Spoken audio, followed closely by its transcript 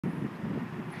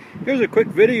Here's a quick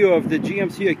video of the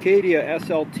GMC Acadia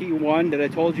SLT-1 that I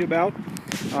told you about.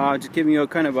 Just giving you a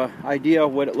kind of an idea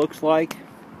of what it looks like.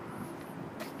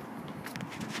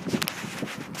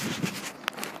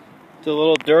 It's a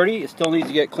little dirty. It still needs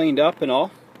to get cleaned up and all.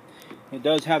 It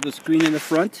does have the screen in the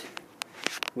front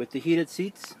with the heated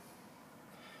seats.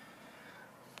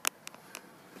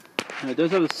 It does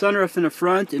have a sunroof in the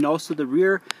front and also the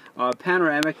rear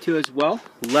panoramic too as well.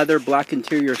 Leather black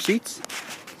interior seats.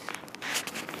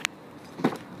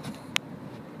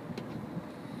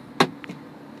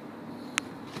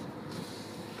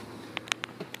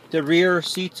 The rear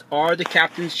seats are the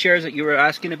captain's chairs that you were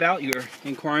asking about, you were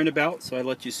inquiring about, so I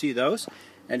let you see those.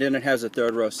 And then it has a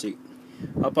third row seat.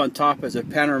 Up on top is a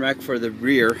panoramic for the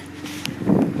rear.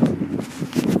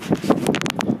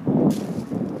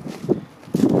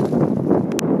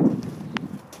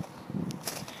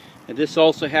 And this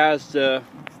also has the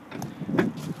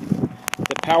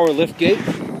power lift gate,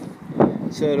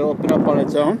 so it'll open up on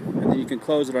its own, and then you can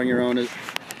close it on your own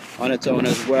on its own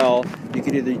as well. You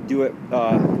can either do it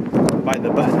by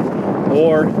the button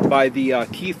or by the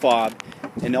key fob,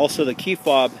 and also the key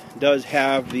fob does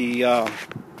have the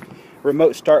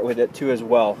remote start with it too as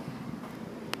well.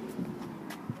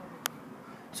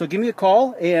 So give me a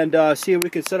call and see if we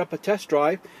can set up a test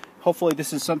drive. Hopefully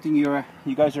this is something you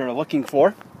guys are looking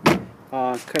for.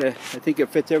 I think it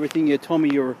fits everything you told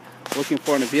me you were looking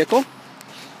for in a vehicle.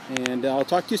 And I'll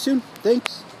talk to you soon.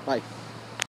 Thanks. Bye.